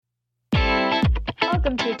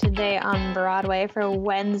Welcome to Today on Broadway for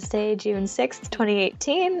Wednesday, June 6th,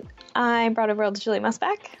 2018. I'm Broadway World's Julie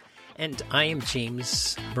Musback. And I am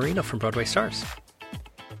James Marino from Broadway Stars.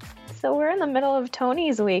 So we're in the middle of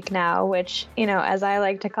Tony's week now, which, you know, as I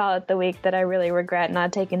like to call it, the week that I really regret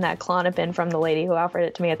not taking that Klonopin from the lady who offered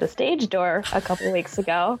it to me at the stage door a couple of weeks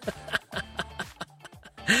ago.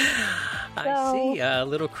 I see. A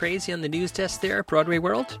little crazy on the news desk there, Broadway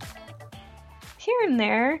World. Here and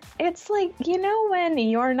there. It's like, you know, when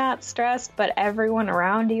you're not stressed, but everyone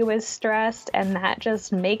around you is stressed, and that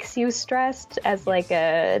just makes you stressed as like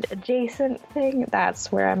a adjacent thing.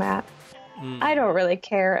 That's where I'm at. I don't really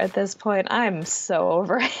care at this point. I'm so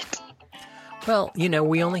over it. Well, you know,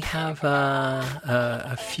 we only have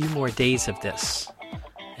a few more days of this.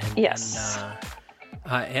 And, yes.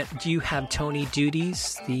 And do you have Tony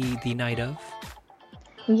duties the night of?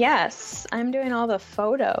 Yes, I'm doing all the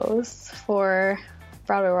photos for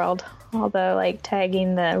Broadway World. All the, like,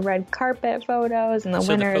 tagging the red carpet photos and the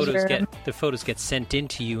winners room. The photos get sent in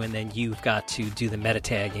to you, and then you've got to do the meta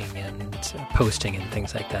tagging and posting and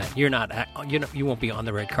things like that. You won't be on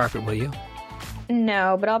the red carpet, will you?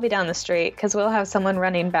 No, but I'll be down the street because we'll have someone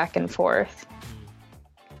running back and forth,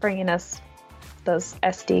 bringing us those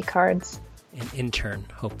SD cards. An intern,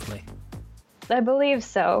 hopefully. I believe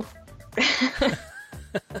so.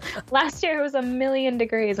 Last year it was 1,000,000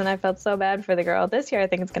 degrees and I felt so bad for the girl. This year I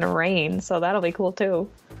think it's going to rain, so that'll be cool too.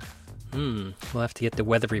 We'll have to get the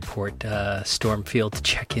weather report, Stormfield, to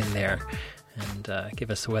check in there and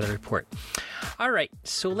give us the weather report. All right,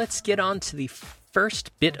 so let's get on to the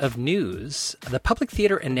first bit of news. The Public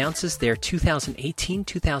Theater announces their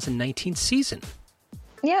 2018-2019 season.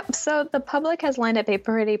 Yep, so the Public has lined up a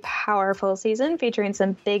pretty powerful season featuring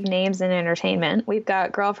some big names in entertainment. We've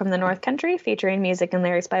got Girl from the North Country featuring music and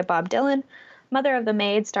lyrics by Bob Dylan, Mother of the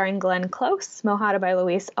Maid starring Glenn Close, Mojada by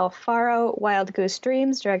Luis Alfaro, Wild Goose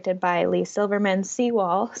Dreams directed by Lee Silverman,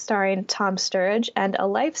 Seawall starring Tom Sturridge, and A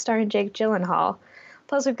Life starring Jake Gyllenhaal.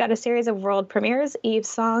 Plus we've got a series of world premieres, Eve's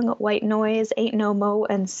Song, White Noise, Ain't No Mo,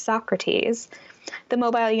 and Socrates. The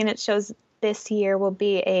mobile unit shows this year will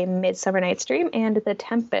be A Midsummer Night's Dream and The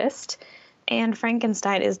Tempest. And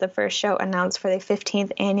Frankenstein is the first show announced for the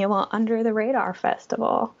 15th annual Under the Radar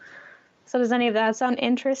Festival. So does any of that sound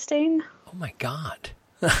interesting? Oh my God.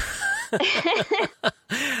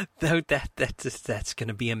 That's going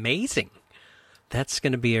to be amazing. That's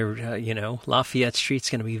going to be Lafayette Street's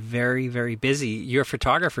going to be very, very busy. Your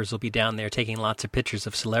photographers will be down there taking lots of pictures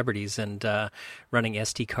of celebrities and running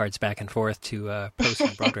SD cards back and forth to post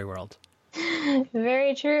on Broadway World.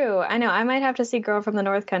 Very true. I know. I might have to see Girl from the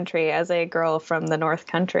North Country as a girl from the North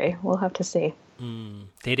Country. We'll have to see.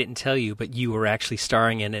 They didn't tell you, but you were actually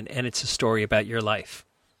starring in it, and it's a story about your life.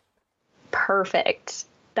 Perfect.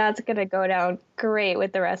 That's going to go down great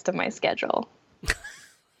with the rest of my schedule.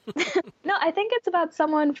 No, I think it's about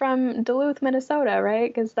someone from Duluth, Minnesota,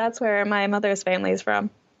 right? Because that's where my mother's family's from.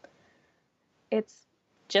 It's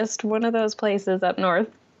just one of those places up north.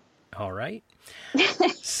 All right.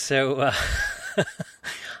 So,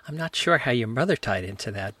 I'm not sure how your mother tied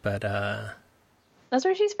into that, but... That's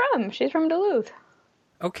where she's from. She's from Duluth.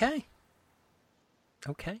 Okay.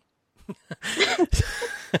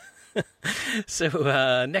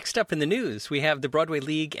 So, next up in the news, we have the Broadway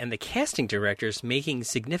League and the casting directors making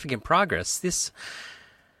significant progress. This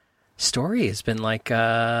story has been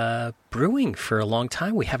brewing for a long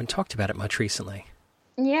time. We haven't talked about it much recently.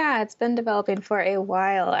 Yeah, it's been developing for a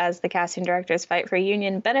while as the casting directors fight for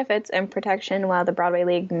union benefits and protection while the Broadway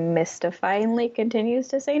League mystifyingly continues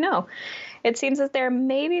to say no. It seems that there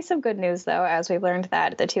may be some good news, though, as we've learned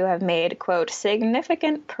that the two have made, quote,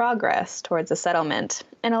 significant progress towards a settlement.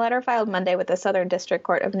 In a letter filed Monday with the Southern District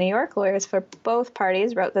Court of New York, lawyers for both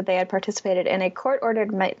parties wrote that they had participated in a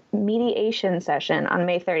court-ordered mediation session on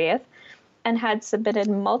May 30th and had submitted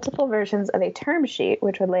multiple versions of a term sheet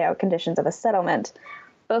which would lay out conditions of a settlement.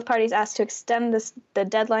 Both parties asked to extend the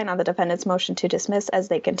deadline on the defendant's motion to dismiss as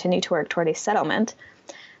they continue to work toward a settlement.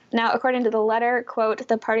 Now, according to the letter, quote,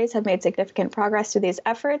 the parties have made significant progress through these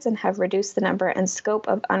efforts and have reduced the number and scope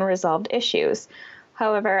of unresolved issues.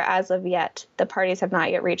 However, as of yet, the parties have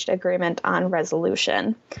not yet reached agreement on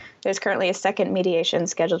resolution. There's currently a second mediation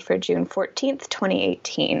scheduled for June 14th,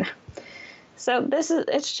 2018. So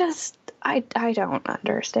it's just, I don't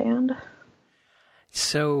understand.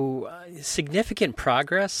 So significant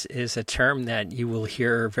progress is a term that you will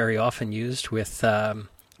hear very often used with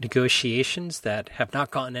negotiations that have not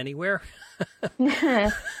gone anywhere.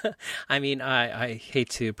 I mean, I hate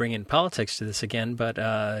to bring in politics to this again, but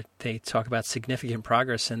they talk about significant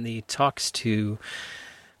progress in the talks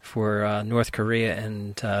for North Korea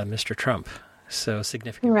and Mr. Trump. So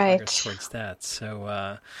significant progress towards that.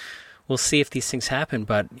 So we'll see if these things happen.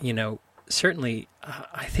 But, certainly,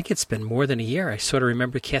 I think it's been more than a year. I sort of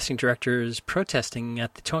remember casting directors protesting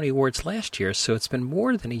at the Tony Awards last year. So it's been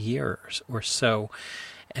more than a year or so.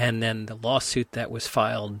 And then the lawsuit that was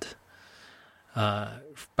filed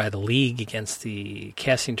by the league against the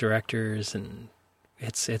casting directors, and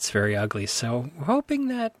it's very ugly. So we're hoping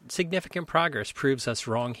that significant progress proves us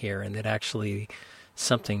wrong here and that actually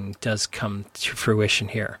something does come to fruition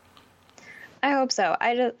here. I hope so.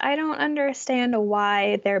 I don't understand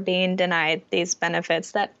why they're being denied these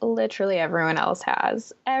benefits that literally everyone else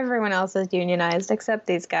has. Everyone else is unionized except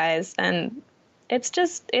these guys, and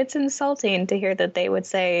it's insulting to hear that they would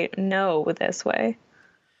say no this way.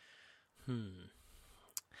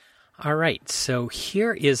 All right, so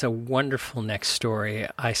here is a wonderful next story.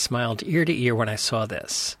 I smiled ear to ear when I saw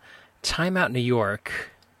this. Time Out New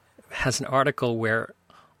York has an article where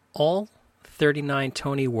all 39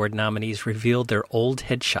 Tony Award nominees revealed their old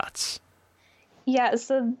headshots. Yeah,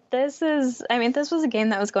 so this was a game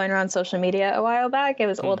that was going around social media a while back. It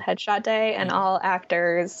was Old Headshot Day, and all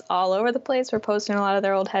actors all over the place were posting a lot of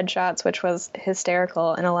their old headshots, which was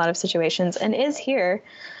hysterical in a lot of situations, and is here.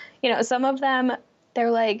 Some of them,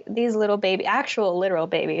 they're like these little baby, actual literal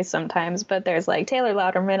babies sometimes, but there's like Taylor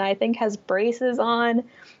Louderman, I think, has braces on.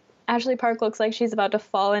 Ashley Park looks like she's about to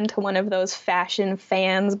fall into one of those fashion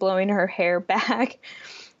fans blowing her hair back.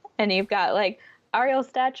 And you've got like Ariel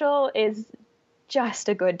Stachel is just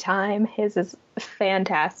a good time. His is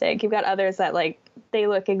fantastic. You've got others that like they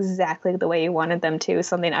look exactly the way you wanted them to,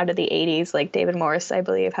 something out of the 80s, like David Morse, I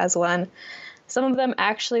believe, has one. Some of them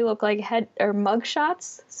actually look like head or mug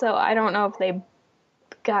shots, so I don't know if they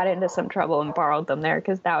got into some trouble and borrowed them there,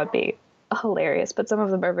 because that would be hilarious, but some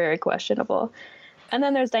of them are very questionable. And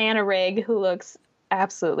then there's Diana Rigg, who looks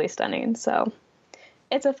absolutely stunning, so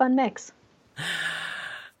it's a fun mix.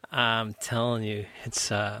 I'm telling you,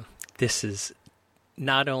 this is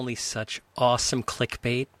not only such awesome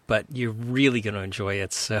clickbait, but you're really going to enjoy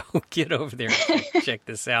it, so get over there and check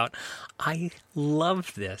this out. I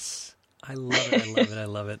love this. I love it. I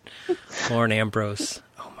love it. Lauren Ambrose.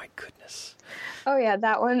 Oh, my goodness. Oh, yeah,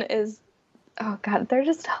 that one is... Oh, God, they're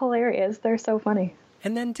just hilarious. They're so funny.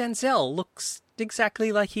 And then Denzel looks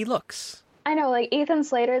exactly like he looks. I know, like Ethan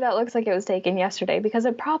Slater, that looks like it was taken yesterday, because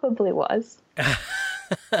it probably was.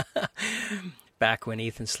 Back when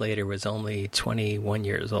Ethan Slater was only 21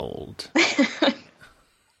 years old.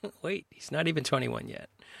 Wait, he's not even 21 yet.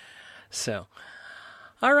 So,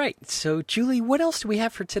 all right. So, Julie, what else do we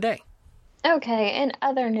have for today? Okay, in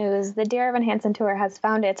other news, the Dear Evan Hansen Tour has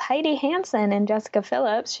found its Heidi Hansen and Jessica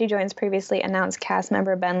Phillips. She joins previously announced cast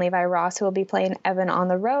member Ben Levi Ross, who will be playing Evan on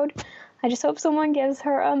the road. I just hope someone gives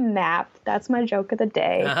her a map. That's my joke of the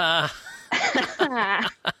day.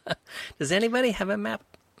 Does anybody have a map?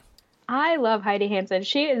 I love Heidi Hansen.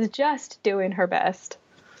 She is just doing her best.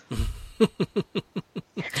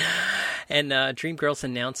 And Dreamgirls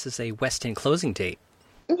announces a West End closing date.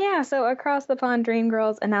 Yeah, so Across the Pond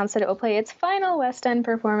Dreamgirls announced that it will play its final West End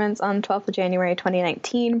performance on 12th of January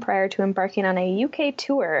 2019 prior to embarking on a UK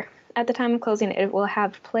tour. At the time of closing, it will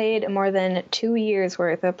have played more than 2 years'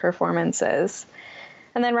 worth of performances.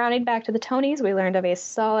 And then rounding back to the Tonys, we learned of a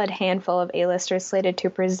solid handful of A-listers slated to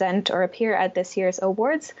present or appear at this year's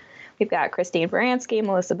awards. We've got Christine Baranski,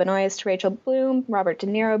 Melissa Benoist, Rachel Bloom, Robert De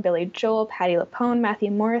Niro, Billy Joel, Patti LuPone, Matthew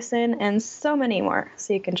Morrison, and so many more,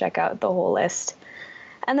 so you can check out the whole list.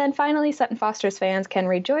 And then finally, Sutton Foster's fans can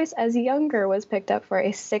rejoice as Younger was picked up for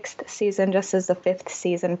a 6th season, just as the 5th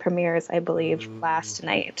season premieres, I believe, last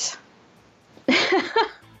night.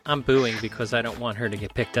 I'm booing because I don't want her to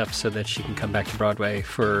get picked up so that she can come back to Broadway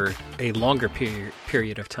for a longer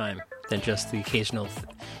period of time than just the occasional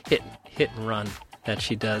hit and run that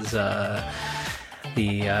she does. What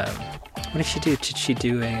did she do?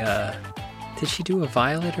 Did she do a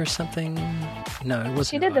Violet or something? No, it wasn't.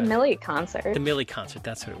 She did the Millie concert. The Millie concert,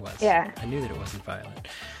 that's what it was. Yeah. I knew that it wasn't Violet.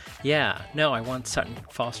 Yeah, no, I want Sutton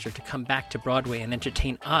Foster to come back to Broadway and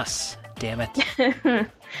entertain us, damn it.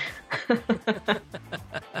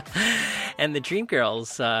 And the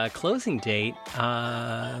Dreamgirls closing date,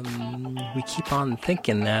 we keep on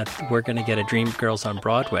thinking that we're going to get a Dreamgirls on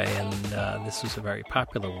Broadway, and this was a very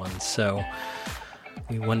popular one, so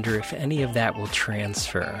we wonder if any of that will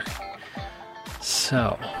transfer.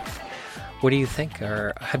 So, what do you think?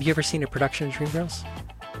 Or have you ever seen a production of Dreamgirls?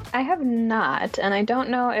 I have not, and I don't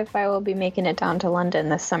know if I will be making it down to London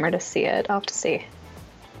this summer to see it. I'll have to see.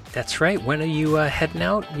 That's right. When are you heading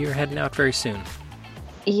out? You're heading out very soon.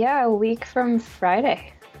 Yeah, a week from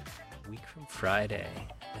Friday.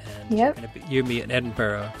 And yep. You'll be in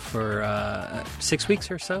Edinburgh for 6 weeks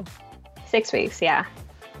or so? 6 weeks, yeah.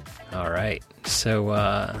 All right. So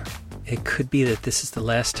it could be that this is the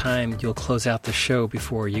last time you'll close out the show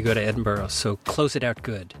before you go to Edinburgh. So close it out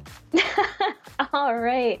good. All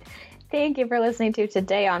right. Thank you for listening to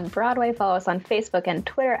Today on Broadway. Follow us on Facebook and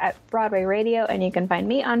Twitter at Broadway Radio, and you can find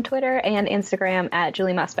me on Twitter and Instagram at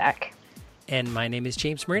Julie Musback. And my name is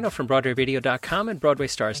James Marino from BroadwayRadio.com and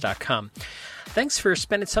BroadwayStars.com. Thanks for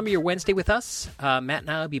spending some of your Wednesday with us. Matt and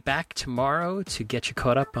I will be back tomorrow to get you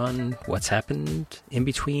caught up on what's happened in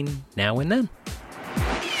between now and then.